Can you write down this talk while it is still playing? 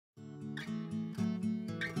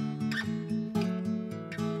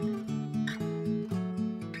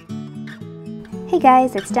Hey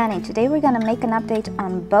guys, it's Danny. Today we're gonna make an update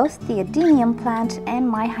on both the Adenium plant and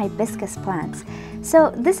my hibiscus plants.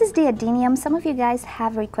 So this is the Adenium. Some of you guys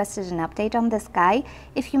have requested an update on this guy.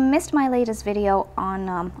 If you missed my latest video on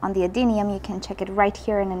the Adenium, you can check it right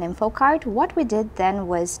here in an info card. What we did then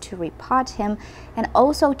was to repot him and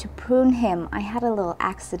also to prune him. I had a little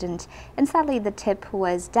accident and sadly the tip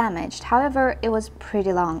was damaged. However, it was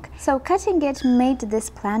pretty long. So cutting it made this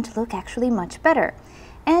plant look actually much better.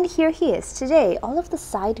 And here he is today. All of the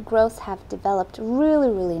side growths have developed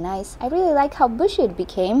really nice. I really like how bushy it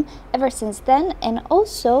became ever since then, and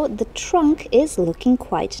also the trunk is looking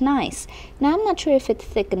quite nice. Now I'm not sure if it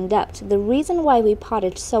thickened up. The reason why we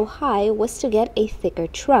potted so high was to get a thicker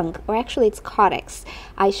trunk, or actually it's caudex.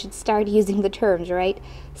 I should start using the terms, right?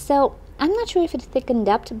 So I'm not sure if it thickened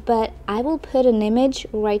up, but I will put an image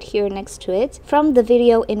right here next to it from the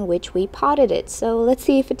video in which we potted it. So let's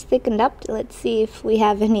see if it's thickened up. Let's see if we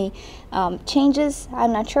have any changes.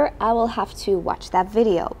 I'm not sure. I will have to watch that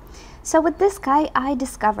video. So with this guy, I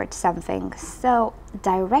discovered something. So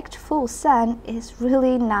direct full sun is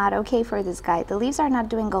really not okay for this guy. The leaves are not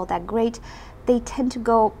doing all that great. They tend to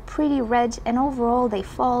go pretty red, and overall they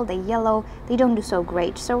fall, they yellow, they don't do so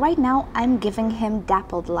great. So right now I'm giving him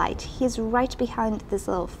dappled light. He's right behind this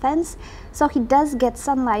little fence, so he does get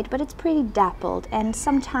sunlight, but it's pretty dappled, and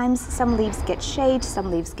sometimes some leaves get shade,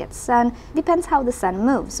 some leaves get sun. Depends how the sun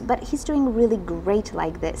moves, but he's doing really great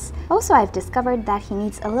like this. Also, I've discovered that he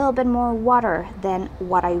needs a little bit more water than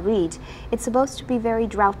what I read. It's supposed to be very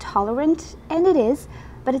drought tolerant, and it is,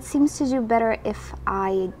 but it seems to do better if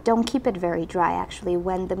I don't keep it very dry. Actually,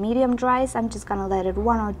 when the medium dries, I'm just gonna let it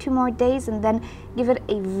 1 or 2 more days and then give it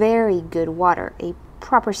a very good water, a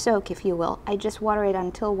proper soak if you will. I just water it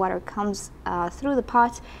until water comes through the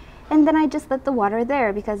pot, and then I just let the water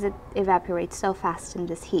there because it evaporates so fast in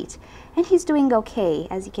this heat. And he's doing okay.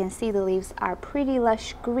 As you can see, the leaves are pretty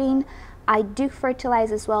lush green. I do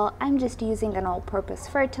fertilize as well. I'm just using an all-purpose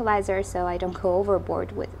fertilizer so I don't go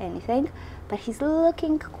overboard with anything, but he's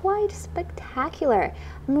looking quite spectacular.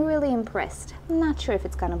 I'm really impressed. I'm not sure if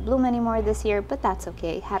it's gonna bloom anymore this year, but that's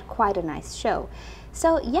okay. It had quite a nice show.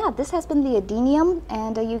 So yeah, this has been the Adenium,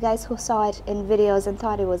 and you guys who saw it in videos and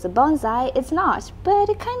thought it was a bonsai, it's not, but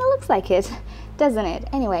it kind of looks like it, doesn't it?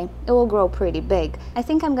 Anyway, it will grow pretty big. I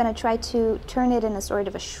think I'm gonna try to turn it in a sort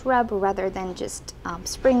of a shrub rather than just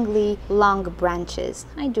springly long branches.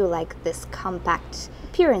 I do like this compact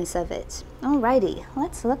appearance of it. Alrighty,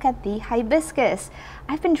 let's look at the hibiscus.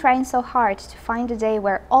 I've been trying so hard to find a day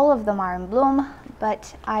where all of them are in bloom,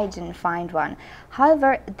 but I didn't find one.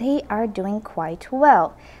 However, they are doing quite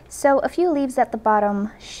well. So a few leaves at the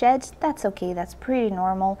bottom shed, that's okay, that's pretty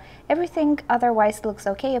normal. Everything otherwise looks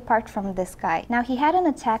okay apart from this guy. Now he had an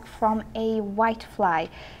attack from a white fly,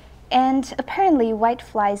 and apparently white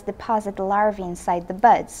flies deposit larvae inside the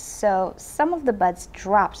buds. So some of the buds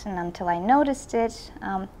dropped, and until I noticed it,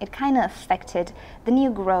 it kind of affected the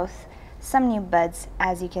new growth. Some new buds,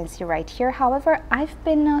 as you can see right here. However, I've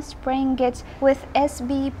been spraying it with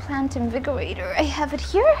SB Plant Invigorator. I have it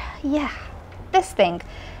here. Yeah, this thing.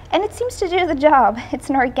 And it seems to do the job.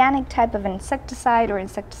 It's an organic type of insecticide or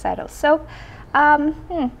insecticidal soap.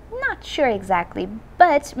 Not sure exactly,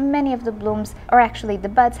 but many of the blooms, or actually the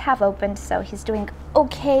buds, have opened, so he's doing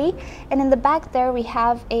okay. And in the back there we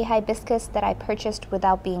have a hibiscus that I purchased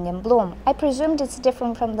without being in bloom. I presumed it's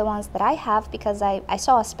different from the ones that I have because I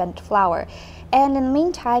saw a spent flower. And in the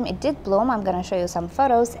meantime, it did bloom. I'm gonna show you some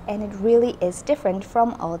photos, and it really is different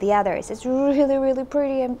from all the others. It's really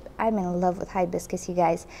pretty. I'm in love with hibiscus, you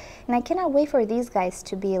guys. And I cannot wait for these guys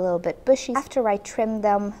to be a little bit bushy after I trim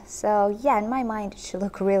them. So yeah, in my mind, it should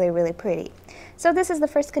look really pretty. So this is the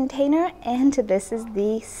first container, and this is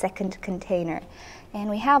the second container. And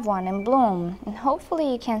we have one in bloom, and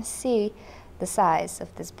hopefully you can see the size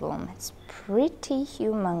of this bloom. It's pretty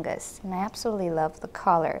humongous, and I absolutely love the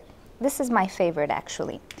color. This is my favorite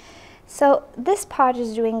actually. So this pot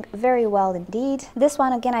is doing very well indeed. This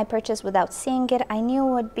one again I purchased without seeing it. I knew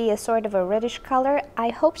it would be a sort of a reddish color. I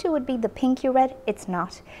hoped it would be the pinky red. It's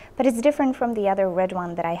not, but it's different from the other red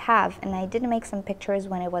one that I have, and I did make some pictures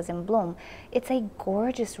when it was in bloom. It's a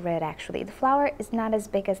gorgeous red actually. The flower is not as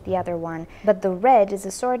big as the other one, but the red is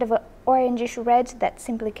a sort of a orangish red that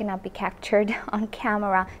simply cannot be captured on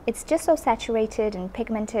camera. It's just so saturated and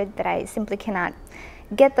pigmented that I simply cannot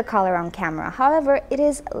get the color on camera. However, it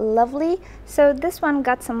is lovely. So this one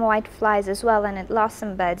got some white flies as well, and it lost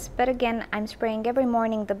some buds, but again, I'm spraying every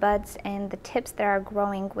morning the buds and the tips that are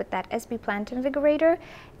growing with that SB plant invigorator,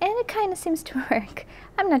 and it kind of seems to work.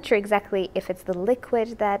 I'm not sure exactly if it's the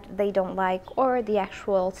liquid that they don't like or the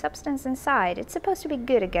actual substance inside. It's supposed to be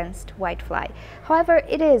good against whitefly. However,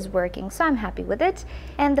 it is working, so I'm happy with it.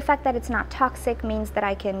 And the fact that it's not toxic means that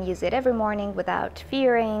I can use it every morning without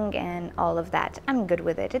fearing and all of that. I'm good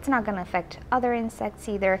with it. It's not going to affect other insects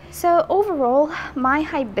either. So overall, my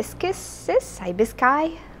hibisci,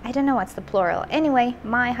 I don't know what's the plural. Anyway,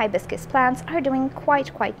 my hibiscus plants are doing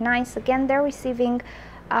quite nice. Again, they're receiving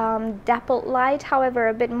dappled light, however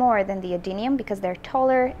a bit more than the adenium because they're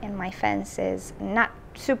taller and my fence is not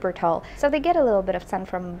super tall, so they get a little bit of sun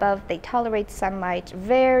from above. They tolerate sunlight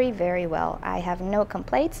very well. I have no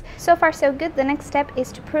complaints. So far so good. The next step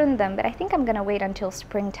is to prune them, but I think I'm gonna wait until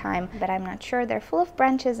springtime, but I'm not sure. They're full of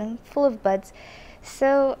branches and full of buds,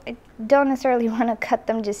 so I don't necessarily want to cut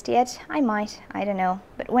them just yet. I might, I don't know,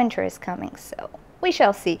 but winter is coming, so we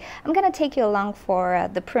shall see. I'm gonna take you along for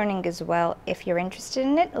the pruning as well. If you're interested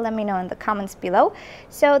in it, let me know in the comments below.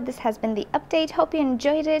 So this has been the update. Hope you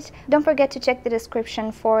enjoyed it. Don't forget to check the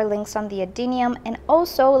description for links on the adenium and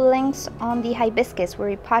also links on the hibiscus. We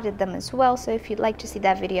repotted them as well, so if you'd like to see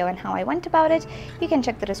that video and how I went about it, you can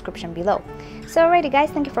check the description below. So alrighty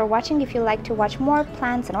guys, thank you for watching. If you'd like to watch more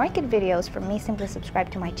plants and orchid videos from me, simply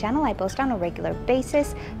subscribe to my channel. I post on a regular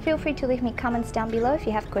basis. Feel free to leave me comments down below if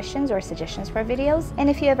you have questions or suggestions for videos. And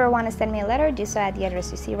if you ever want to send me a letter, do so at the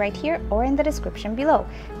address you see right here or in the description below.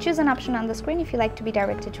 Choose an option on the screen if you like to be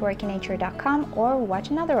directed to orchidnature.com or watch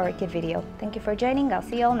another orchid video. Thank you for joining. I'll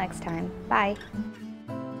see you all next time. Bye!